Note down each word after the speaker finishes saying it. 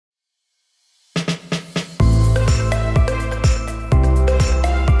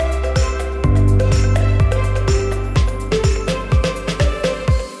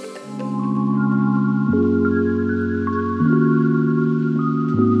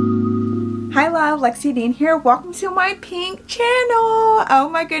Hi love, Lexie Dean here. Welcome to my pink channel. Oh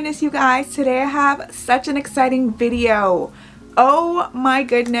my goodness, you guys. Today I have such an exciting video. Oh my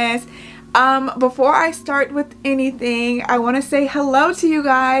goodness. Before I start with anything, I want to say hello to you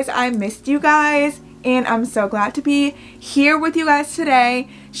guys. I missed you guys and I'm so glad to be here with you guys today,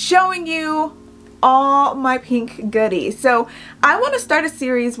 showing you all my pink goodies. So I want to start a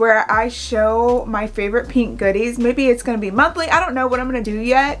series where I show my favorite pink goodies. Maybe it's going to be monthly. I don't know what I'm going to do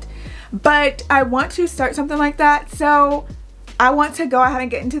yet, but I want to start something like that. So I want to go ahead and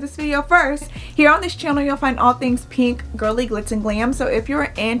get into this video first. Here on this channel, you'll find all things pink, girly, glitz, and glam. So if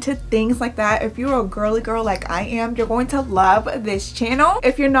you're into things like that, if you're a girly girl like I am, you're going to love this channel.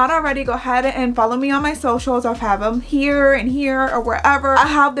 If you're not already, go ahead and follow me on my socials. I'll have them here and here or wherever. I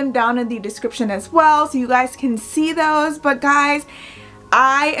have them down in the description as well, so you guys can see those. But guys,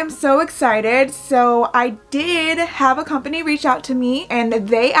 I am so excited. So I did have a company reach out to me and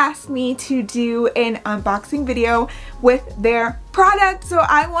they asked me to do an unboxing video with their product. So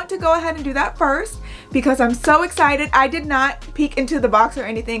I want to go ahead and do that first because I'm so excited. I did not peek into the box or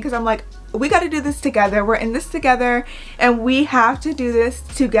anything because I'm like, we got to do this together. We're in this together and we have to do this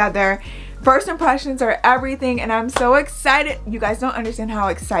together. First impressions are everything and I'm so excited. You guys don't understand how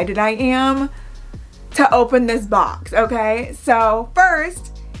excited I am to open this box. Okay, so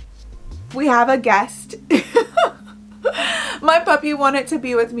first we have a guest. My puppy wanted to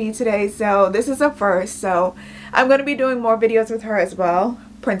be with me today, so this is a first. So I'm going to be doing more videos with her as well,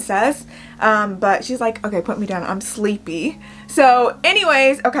 Princess, but she's like, okay, put me down, I'm sleepy. So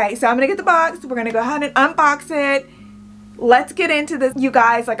anyways, okay, so I'm gonna get the box. We're gonna go ahead and unbox it. Let's get into this, you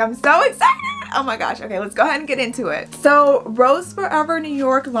guys. Like, I'm so excited. Oh my gosh. Okay, let's go ahead and get into it. So Rose Forever New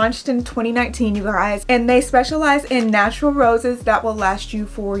York launched in 2019, you guys, and they specialize in natural roses that will last you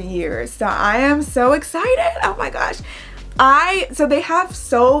for years. So I am so excited. Oh my gosh. So they have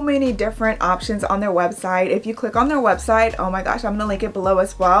so many different options on their website. If you click on their website, oh my gosh, I'm gonna link it below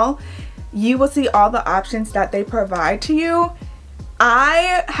as well. You will see all the options that they provide to you.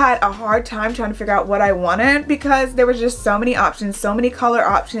 I had a hard time trying to figure out what I wanted because there was just so many options, so many color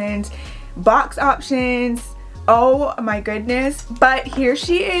options, box options. Oh my goodness. But here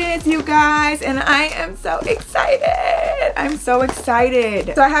she is, you guys, and I am so excited. I'm so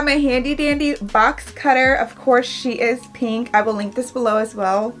excited. So I have my handy dandy box cutter. Of course, she is pink. I will link this below as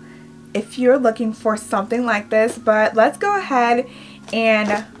well if you're looking for something like this. But let's go ahead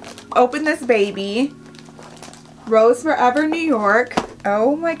and open this baby. Rose Forever New York.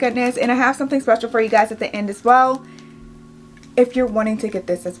 Oh my goodness. And I have something special for you guys at the end as well if you're wanting to get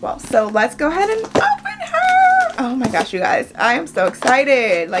this as well. So let's go ahead and open her. Oh my gosh, you guys, I am so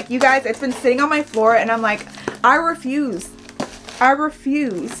excited. Like, you guys, it's been sitting on my floor and I'm like, I refuse. I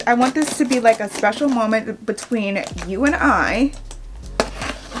want this to be like a special moment between you and I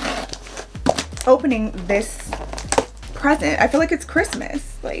opening this present. I feel like it's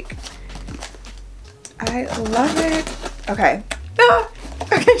Christmas. Like, I love it. Okay. Ah,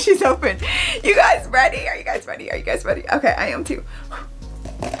 okay, she's open. You guys ready? Are you guys ready? Are you guys ready? Okay, I am too.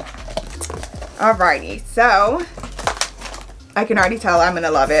 Alrighty, so I can already tell I'm gonna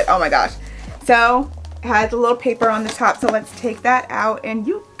love it. Oh my gosh. So it has a little paper on the top, so let's take that out. And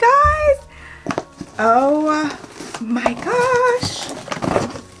you guys, oh my gosh,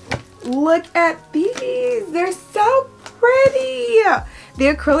 look at these. They're so pretty.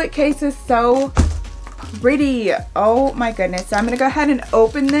 The acrylic case is so pretty. Oh my goodness. So I'm gonna go ahead and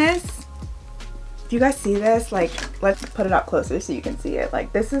open this. Do you guys see this? Like, let's put it up closer so you can see it.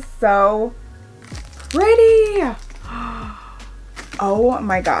 Like, this is so pretty. Oh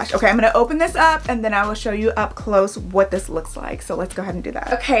my gosh. Okay, I'm gonna open this up and then I will show you up close what this looks like. So let's go ahead and do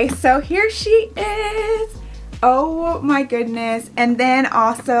that. Okay, so here she is. Oh my goodness. And then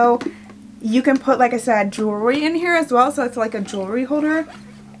also you can put, like I said, jewelry in here as well. So it's like a jewelry holder.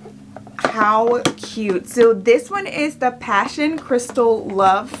 How cute. So this one is the Passion Crystal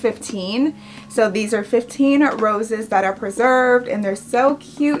Love 15. So these are 15 roses that are preserved and they're so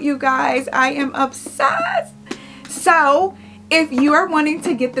cute, you guys. I am obsessed. So if you are wanting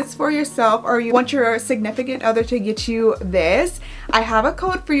to get this for yourself or you want your significant other to get you this, I have a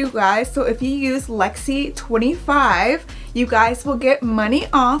code for you guys. So if you use Lexie25, you guys will get money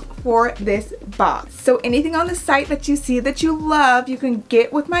off for this box. So anything on the site that you see that you love, you can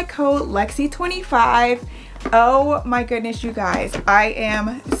get with my code Lexie25. Oh my goodness, you guys, I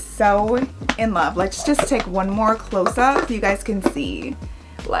am so in love. Let's just take one more close up so you guys can see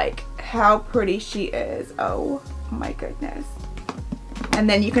like how pretty she is. Oh my goodness. And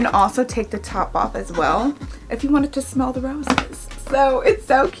then you can also take the top off as well if you wanted to smell the roses. So it's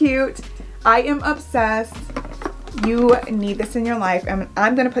so cute. I am obsessed. You need this in your life, and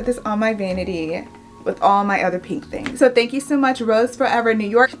I'm gonna put this on my vanity with all my other pink things. So thank you so much, Rose Forever New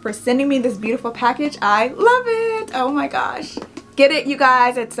York, for sending me this beautiful package. I love it. Oh my gosh. Get it, you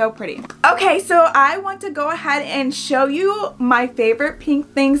guys, it's so pretty. Okay, so I want to go ahead and show you my favorite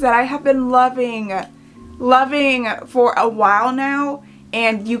pink things that I have been loving for a while now,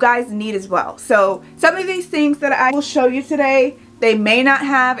 and you guys need as well. So some of these things that I will show you today, they may not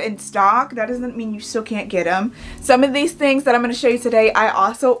have in stock. That doesn't mean you still can't get them. Some of these things that I'm going to show you today, I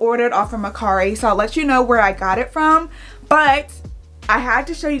also ordered off of Mercari, so I'll let you know where I got it from, but I had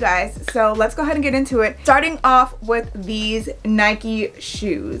to show you guys, so let's go ahead and get into it. Starting off with these Nike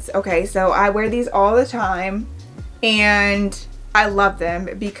shoes. Okay, so I wear these all the time, and I love them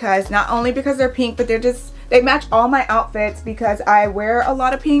because not only because they're pink, but they match all my outfits because I wear a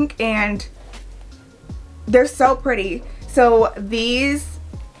lot of pink and they're so pretty. So these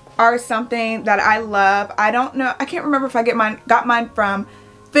are something that I love. I don't know, I can't remember if I got mine from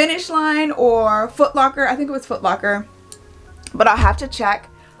Finish Line or Foot Locker. I think it was Foot Locker, but I'll have to check.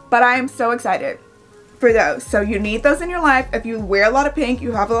 But I am so excited for those. So you need those in your life. If you wear a lot of pink,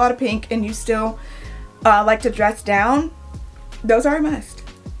 you have a lot of pink, and you still like to dress down, those are a must.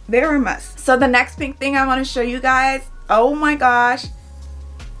 They're a must. So the next pink thing I want to show you guys, oh my gosh,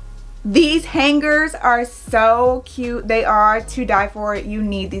 these hangers are so cute. They are to die for. You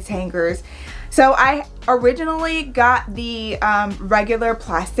need these hangers. So I originally got the regular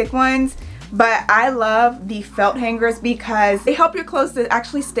plastic ones, but I love the felt hangers because they help your clothes to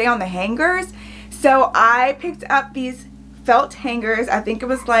actually stay on the hangers. So I picked up these felt hangers. I think it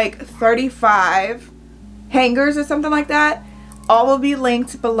was like 35 hangers or something like that. All will be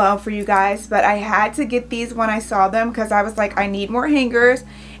linked below for you guys, but I had to get these when I saw them because I was like, I need more hangers,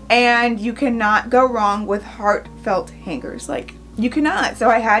 and you cannot go wrong with heartfelt hangers. Like, you cannot. So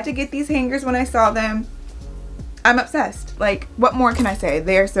I had to get these hangers when I saw them. I'm obsessed. Like, what more can I say?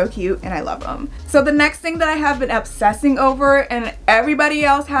 They are so cute and I love them. So the next thing that I have been obsessing over, and everybody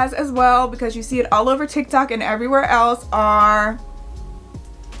else has as well because you see it all over TikTok and everywhere else, are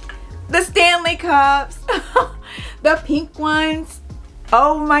the Stanley Cups. The pink ones.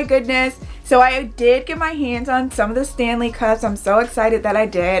 Oh my goodness. So I did get my hands on some of the Stanley Cups. I'm so excited that I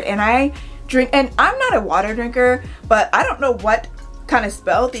did. And I drink, and I'm not a water drinker, but I don't know what kind of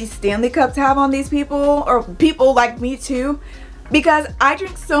spell these Stanley Cups have on these people, or people like me too, because I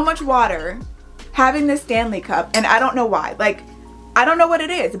drink so much water having this Stanley Cup, and I don't know why. Like, I don't know what it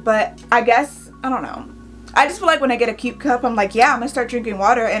is, but I guess, I don't know. I just feel like when I get a cute cup, I'm like, yeah, I'm gonna start drinking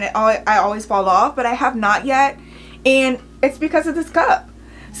water, and I always fall off, but I have not yet, and it's because of this cup.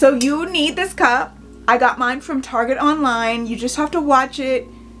 So you need this cup. I got mine from Target online. You just have to watch it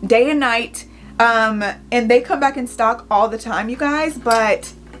day and night. And they come back in stock all the time, you guys,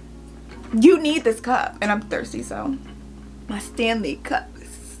 but you need this cup. And I'm thirsty, so my Stanley Cups,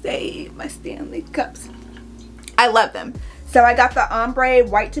 save my Stanley Cups. I love them. So I got the ombre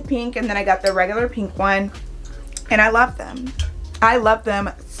white to pink, and then I got the regular pink one, and I love them. I love them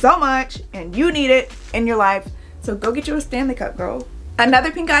so much, and you need it in your life. So go get you a Stanley Cup, girl.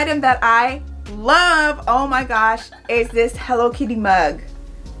 Another pink item that I love, oh my gosh, is this Hello Kitty mug.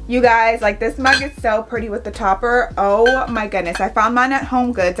 You guys, like, this mug is so pretty with the topper. Oh my goodness. I found mine at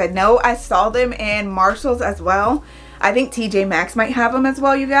Home Goods. I know I saw them in Marshall's as well. I think TJ Maxx might have them as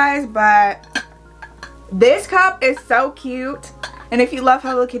well, you guys. But this cup is so cute. And if you love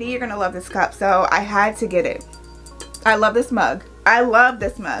Hello Kitty, you're going to love this cup. So I had to get it. I love this mug. I love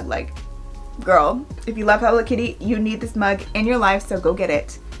this mug. Like, girl, if you love Hello Kitty, you need this mug in your life. So go get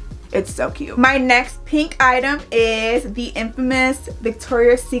it. It's so cute. My next pink item is the infamous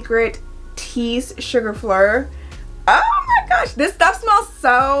Victoria's Secret Tease Sugar Fleur. Oh my gosh, this stuff smells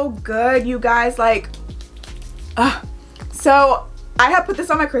so good, you guys. Like, so I have put this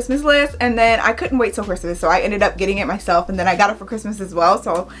on my Christmas list, and then I couldn't wait till Christmas, so I ended up getting it myself, and then I got it for Christmas as well.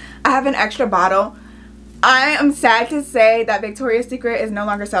 So I have an extra bottle. I am sad to say that Victoria's Secret is no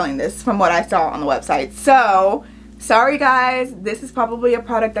longer selling this from what I saw on the website. So sorry guys, this is probably a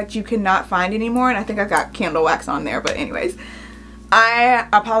product that you cannot find anymore, and I think I got candle wax on there, but anyways, I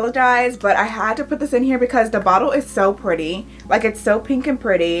apologize, but I had to put this in here because the bottle is so pretty. Like, it's so pink and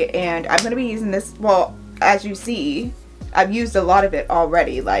pretty, and I'm going to be using this, well, as you see, I've used a lot of it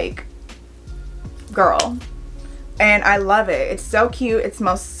already, like, girl, and I love it. It's so cute, it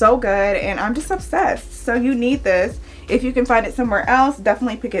smells so good, and I'm just obsessed. So you need this. If you can find it somewhere else,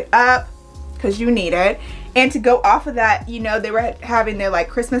 definitely pick it up because you need it. And to go off of that, you know, they were having their like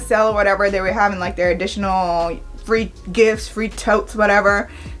Christmas sale or whatever. They were having like their additional free gifts, free totes,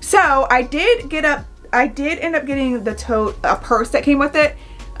 whatever. So I did end up getting the tote, a purse that came with it.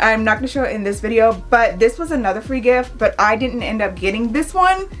 I'm not going to show it in this video, but this was another free gift, but I didn't end up getting this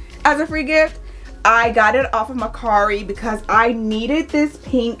one as a free gift. I got it off of Mercari because I needed this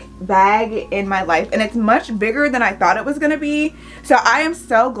pink bag in my life, and it's much bigger than I thought it was going to be. So I am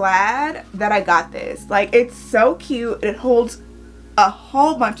so glad that I got this. Like, it's so cute. It holds a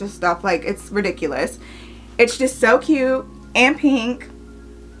whole bunch of stuff. Like, it's ridiculous. It's just so cute and pink.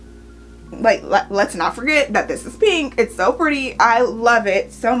 Like, let's not forget that this is pink. It's so pretty. I love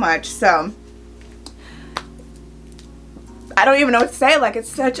it so much. So I don't even know what to say. Like, it's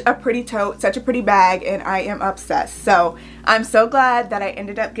such a pretty tote, such a pretty bag, and I am obsessed. So I'm so glad that I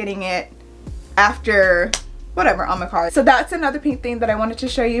ended up getting it after whatever on my card. So that's another pink thing that I wanted to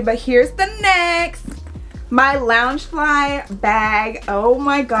show you. But here's the next. My Loungefly bag. Oh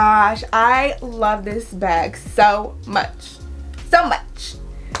my gosh, I love this bag so much. So much.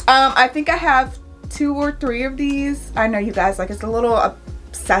 I think I have 2 or 3 of these. I know you guys, like, it's a little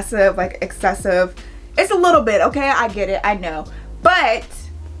obsessive, like excessive. It's a little bit, okay? I get it, I know. But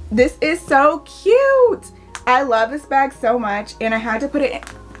this is so cute. I love this bag so much, and I had to put it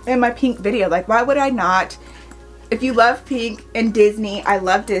in my pink video. Like, why would I not? If you love pink and Disney, I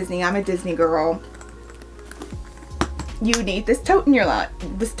love Disney. I'm a Disney girl. You need this tote in your life.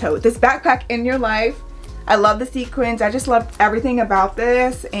 This backpack in your life. I love the sequins. I just loved everything about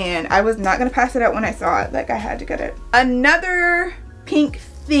this, and I was not gonna pass it up when I saw it. Like, I had to get it. Another pink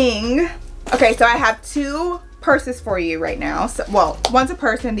thing. Okay, so I have 2 purses for you right now. So, well, one's a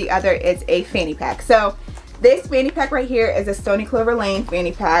purse and the other is a fanny pack. So this fanny pack right here is a Stony Clover Lane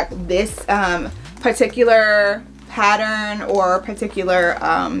fanny pack. This particular pattern or particular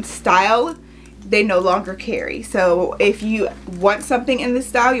style, they no longer carry. So if you want something in this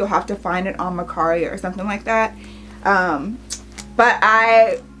style, you'll have to find it on Mercari or something like that. But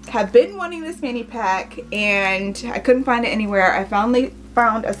I have been wanting this fanny pack and I couldn't find it anywhere. I finally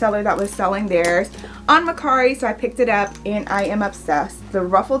found a seller that was selling theirs on Mercari, so I picked it up and I am obsessed. The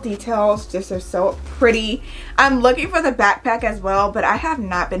ruffle details just are so pretty. I'm looking for the backpack as well, but I have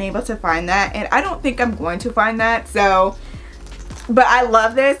not been able to find that, and I don't think I'm going to find that. So, but I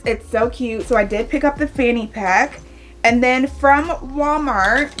love this. It's so cute. So I did pick up the fanny pack, and then from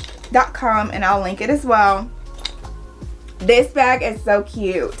Walmart.com, and I'll link it as well. This bag is so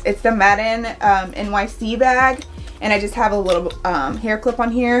cute. It's the Madden NYC bag, and I just have a little hair clip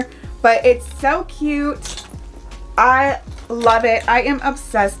on here, but it's so cute. I love it. I am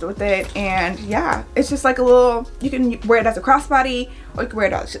obsessed with it, and yeah, it's just like a little, you can wear it as a crossbody or you can wear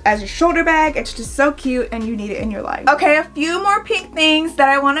it as a shoulder bag. It's just so cute, and you need it in your life. Okay, a few more pink things that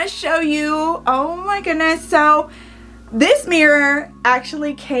I want to show you. Oh my goodness. So this mirror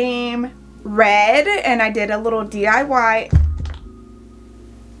actually came red, and I did a little DIY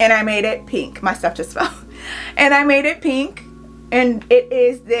and I made it pink. My stuff just fell. And I made it pink, and it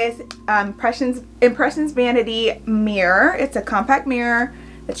is this Impressions Vanity mirror. It's a compact mirror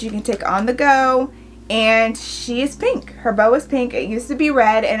that you can take on the go, and she is pink. Her bow is pink. It used to be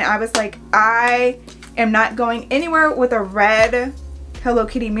red, and I was like, I am not going anywhere with a red Hello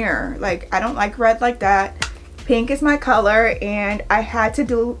Kitty mirror. Like, I don't like red like that. Pink is my color, and I had to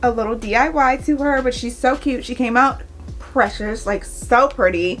do a little DIY to her, but she's so cute. She came out precious, like so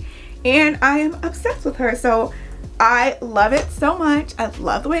pretty, and I am obsessed with her. So I love it so much. I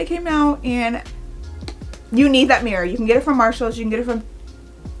love the way it came out, and you need that mirror. You can get it from Marshalls, you can get it from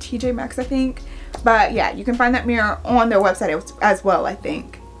TJ Maxx, I think, but yeah, you can find that mirror on their website as well. I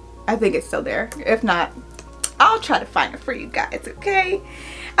think it's still there. If not, I'll try to find it for you guys, okay?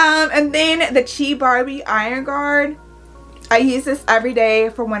 And then the Chi Barbie Iron Guard. I use this every day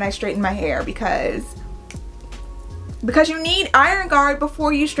for when I straighten my hair, because you need iron guard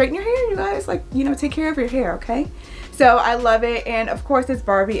before you straighten your hair, you guys. Like, you know, take care of your hair, okay? So I love it, and of course it's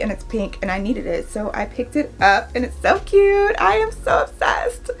Barbie and it's pink, and I needed it, so I picked it up, and it's so cute. I am so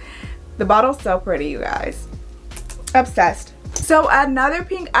obsessed. The bottle's so pretty, you guys. Obsessed. So another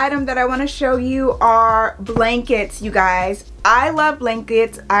pink item that I want to show you are blankets, you guys. I love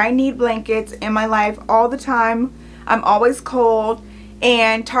blankets. I need blankets in my life all the time. I'm always cold.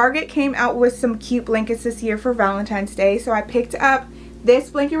 And Target came out with some cute blankets this year for Valentine's Day. So I picked up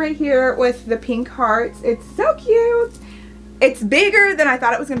this blanket right here with the pink hearts. It's so cute. It's bigger than I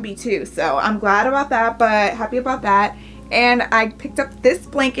thought it was going to be too. So I'm glad about that, but happy about that. And I picked up this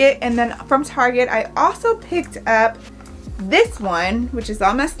blanket, and then from Target I also picked up this one, which is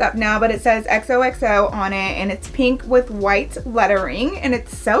all messed up now, but it says XOXO on it, and it's pink with white lettering, and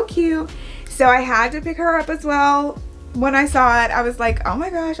it's so cute. So I had to pick her up as well. When I saw it, I was like, oh my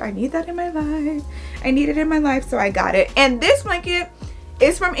gosh, I need that in my life. I need it in my life, so I got it. And this blanket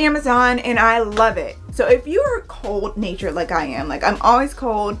It's from Amazon and I love it. So if you are cold natured like I am, like I'm always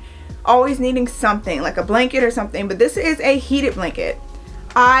cold, always needing something like a blanket or something, but this is a heated blanket.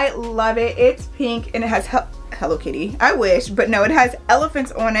 I love it. It's pink and it has Hello Kitty. I wish, but no, it has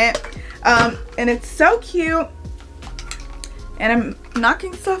elephants on it. And it's so cute. And I'm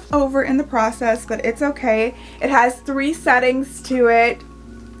knocking stuff over in the process, but it's okay. It has 3 settings to it.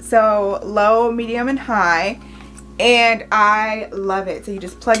 So low, medium, and high. And I love it. So you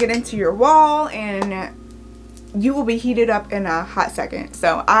just plug it into your wall and you will be heated up in a hot second.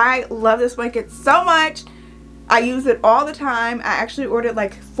 So I love this blanket so much. I use it all the time. I actually ordered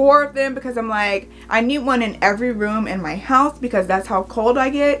like 4 of them because I'm like, I need one in every room in my house because that's how cold I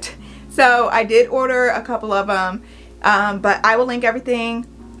get. So I did order a couple of them, but I will link everything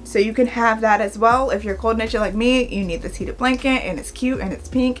so you can have that as well. If you're cold natured like me, you need this heated blanket and it's cute and it's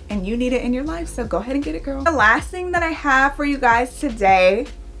pink and you need it in your life. So go ahead and get it, girl. The last thing that I have for you guys today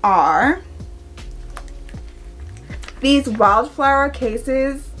are these Wildflower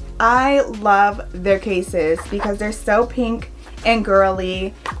cases. I love their cases because they're so pink and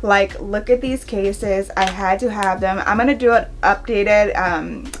girly. Like, look at these cases. I had to have them. I'm gonna do an updated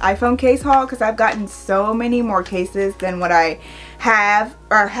iPhone case haul because I've gotten so many more cases than what I have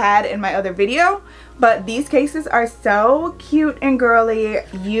or had in my other video. But these cases are so cute and girly.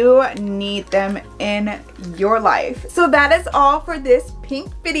 You need them in your life. So that is all for this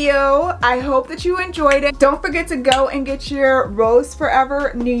pink video. I hope that you enjoyed it. Don't forget to go and get your Rose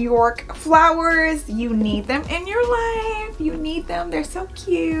Forever New York flowers. You need them in your life. You need them. They're so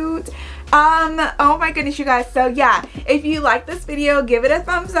cute. Oh my goodness, you guys. So yeah, if you like this video, give it a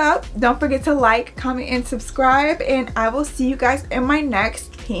thumbs up. Don't forget to like, comment, and subscribe. And I will see you guys in my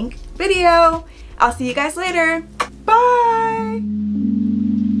next pink video. I'll see you guys later. Bye.